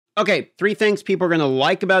Okay, 3 things people are going to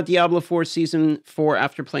like about Diablo 4 Season 4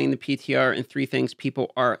 after playing the PTR, and 3 things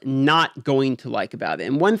people are not going to like about it.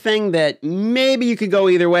 And one thing that maybe you could go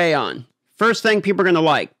either way on. First thing people are going to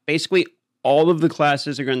like, basically all of the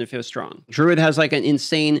classes are going to feel strong. Druid has like an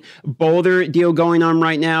insane boulder deal going on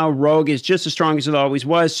right now. Rogue is just as strong as it always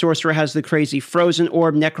was. Sorcerer has the crazy frozen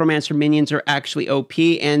orb. Necromancer minions are actually OP.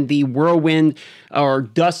 And the whirlwind or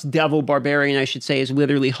dust devil barbarian, I should say, is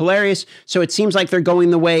literally hilarious. So it seems like they're going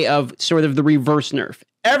the way of sort of the reverse nerf.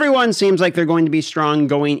 Everyone seems like they're going to be strong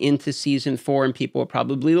going into Season 4, and people will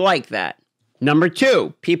probably like that. Number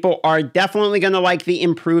 2, people are definitely going to like the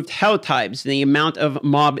improved hell types. The amount of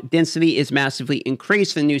mob density is massively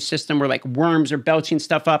increased. The new system where like worms are belching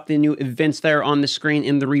stuff up, the new events that are on the screen,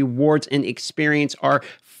 and the rewards and experience are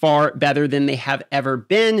far better than they have ever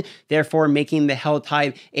been, therefore making the hell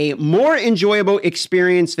type a more enjoyable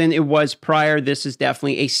experience than it was prior. This is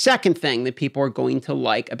definitely a second thing that people are going to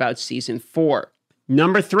like about Season 4.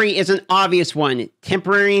 Number 3 is an obvious one.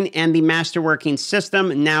 Tempering and the masterworking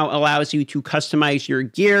system now allows you to customize your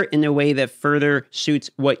gear in a way that further suits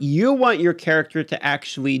what you want your character to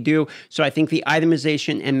actually do. So I think the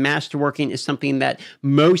itemization and masterworking is something that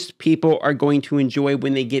most people are going to enjoy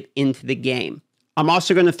when they get into the game. I'm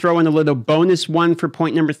also going to throw in a little bonus one for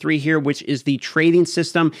point number 3 here, which is the trading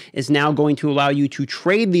system is now going to allow you to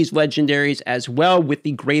trade these legendaries as well with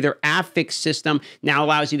the greater affix system. Now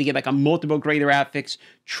allows you to get like a multiple greater affix,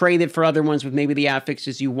 trade it for other ones with maybe the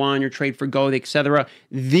affixes you want, or trade for gold, etc.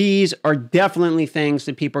 These are definitely things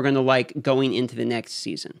that people are going to like going into the next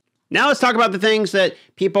season. Now let's talk about the things that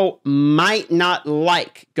people might not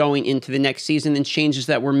like going into the next season and changes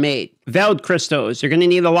that were made. Veiled crystals, you're going to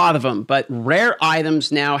need a lot of them, but rare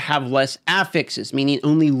items now have less affixes, meaning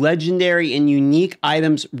only legendary and unique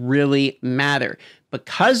items really matter.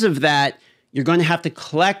 Because of that, you're going to have to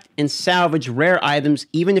collect and salvage rare items,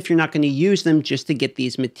 even if you're not going to use them, just to get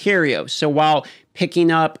these materials. So while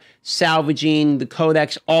picking up, salvaging, the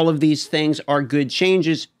codex, all of these things are good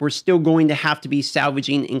changes, we're still going to have to be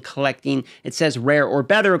salvaging and collecting, it says rare or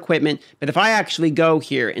better equipment. But if I actually go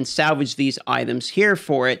here and salvage these items here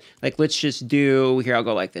for it, like let's just do, here I'll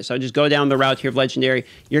go like this. I'll just go down the route here of legendary.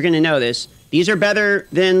 You're going to notice these are better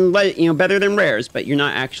than, better than rares, but you're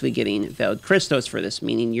not actually getting veiled crystals for this,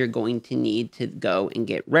 meaning you're going to need to go and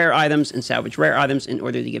get rare items and salvage rare items in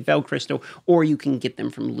order to get veiled crystal, or you can get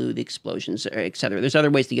them from loot explosions, etc. There's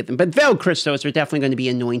other ways to get them, but veiled crystals are definitely going to be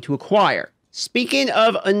annoying to acquire. Speaking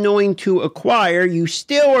of annoying to acquire, you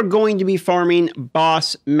still are going to be farming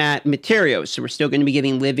boss mat materials. So we're still going to be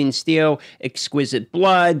getting living steel, exquisite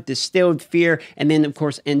blood, distilled fear, and then of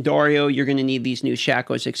course Andario, you're going to need these new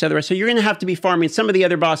shackles, etc. So you're going to have to be farming some of the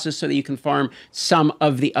other bosses so that you can farm some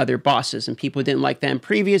of the other bosses. And people didn't like that in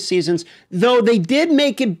previous seasons, though they did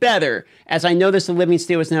make it better. As I noticed, the living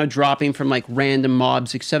steel is now dropping from like random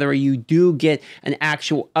mobs, etc. You do get an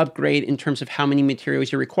actual upgrade in terms of how many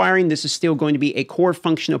materials you're requiring. This is still going to be a core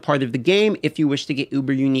functional part of the game if you wish to get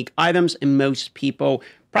uber unique items, and most people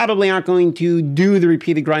probably aren't going to do the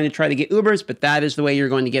repeated grind to try to get ubers, but that is the way you're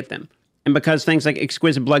going to get them. And because things like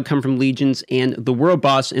exquisite blood come from legions and the world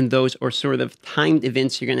boss, and those are sort of timed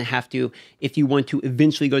events, you're going to have to, if you want to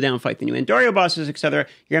eventually go down and fight the new Andario bosses, etc.,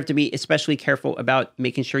 you have to be especially careful about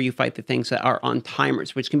making sure you fight the things that are on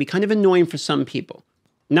timers, which can be kind of annoying for some people.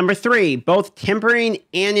 Number 3, both tempering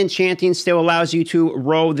and enchanting still allows you to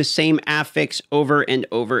roll the same affix over and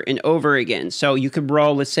over and over again. So you could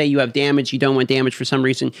roll, let's say you have damage, you don't want damage for some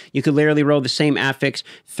reason, you could literally roll the same affix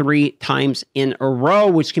 3 times in a row,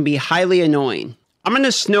 which can be highly annoying. I'm going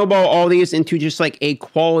to snowball all these into just like a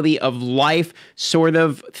quality of life sort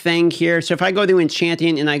of thing here. So if I go to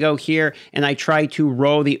enchanting and I go here and I try to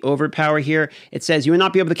roll the overpower here, it says you will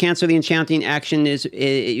not be able to cancel the enchanting action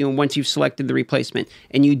once you've selected the replacement.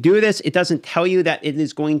 And you do this, it doesn't tell you that it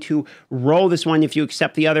is going to roll this one if you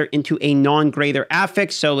accept the other into a non-greater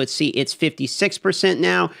affix. So let's see, it's 56%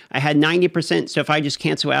 now. I had 90%. So if I just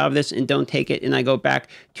cancel out of this and don't take it and I go back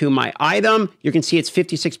to my item, you can see it's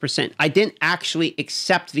 56%. I didn't actually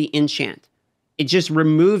accept the enchant. It just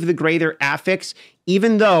removed the greater affix,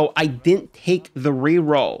 even though I didn't take the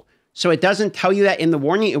reroll. So it doesn't tell you that in the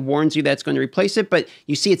warning. It warns you that it's going to replace it, but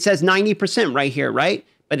you see it says 90% right here, right?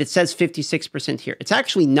 But it says 56% here. It's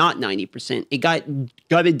actually not 90%. It got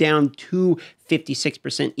gutted down to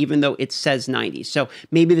 56%, even though it says 90. So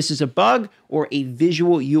maybe this is a bug or a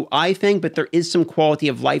visual UI thing, but there is some quality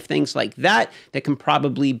of life things like that that can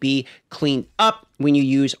probably be cleaned up when you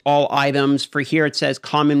use all items. For here, it says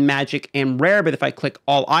common, magic, and rare, but if I click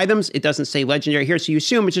all items, it doesn't say legendary here, so you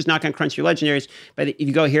assume it's just not going to crunch your legendaries. But if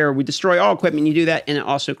you go here, we destroy all equipment, you do that, and it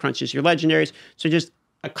also crunches your legendaries. So just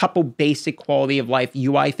a couple basic quality of life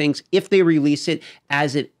UI things. If they release it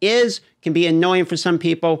as it is, can be annoying for some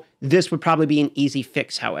people. This would probably be an easy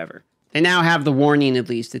fix, however. They now have the warning, at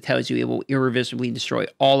least, that tells you it will irreversibly destroy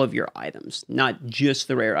all of your items, not just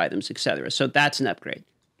the rare items, etc. So that's an upgrade.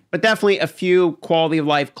 But definitely a few quality of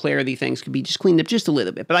life, clarity things could be just cleaned up just a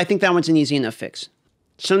little bit. But I think that one's an easy enough fix.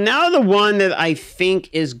 So now the one that I think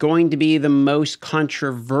is going to be the most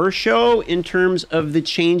controversial in terms of the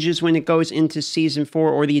changes when it goes into Season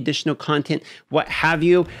 4 or the additional content, what have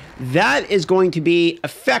you, that is going to be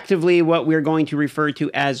effectively what we're going to refer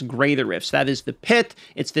to as Greater Rifts. That is the pit.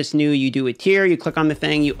 It's this new, you do a tier, you click on the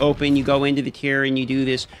thing, you open, you go into the tier, and you do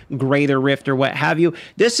this Greater Rift or what have you.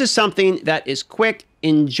 This is something that is quick,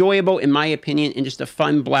 enjoyable, in my opinion, and just a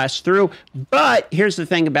fun blast through. But here's the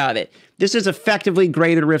thing about it. This is effectively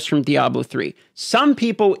Greater Rifts from Diablo 3. Some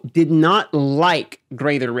people did not like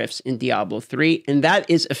Greater Rifts in Diablo 3, and that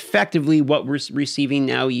is effectively what we're receiving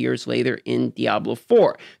now years later in Diablo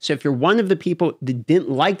 4. So if you're one of the people that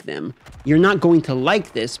didn't like them, you're not going to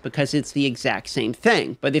like this because it's the exact same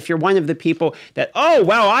thing. But if you're one of the people that, oh,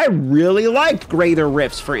 wow, I really liked Greater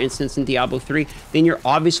Rifts, for instance, in Diablo 3, then you're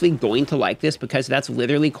obviously going to like this because that's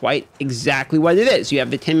literally quite exactly what it is. You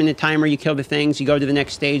have the 10-minute timer, you kill the things, you go to the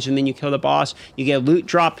next stage, and then you kill the boss, you get a loot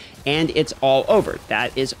drop, and it's all over.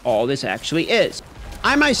 That is all this actually is.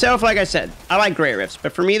 I myself, like I said, I like Greater Rifts,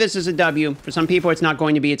 but for me, this is a W. For some people, it's not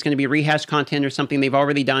going to be. It's going to be rehashed content or something they've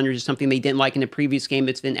already done or just something they didn't like in a previous game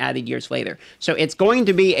that's been added years later. So it's going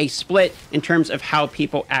to be a split in terms of how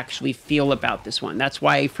people actually feel about this one. That's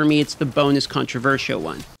why, for me, it's the bonus controversial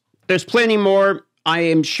one. There's plenty more. I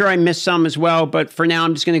am sure I missed some as well, but for now,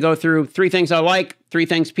 I'm just going to go through 3 things I like, 3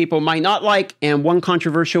 things people might not like, and 1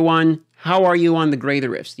 controversial one. How are you on the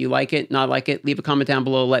Greater Rifts? Do you like it? Not like it? Leave a comment down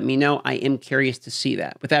below. Let me know. I am curious to see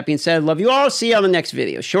that. With that being said, love you all. See you on the next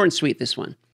video. Short and sweet, this one.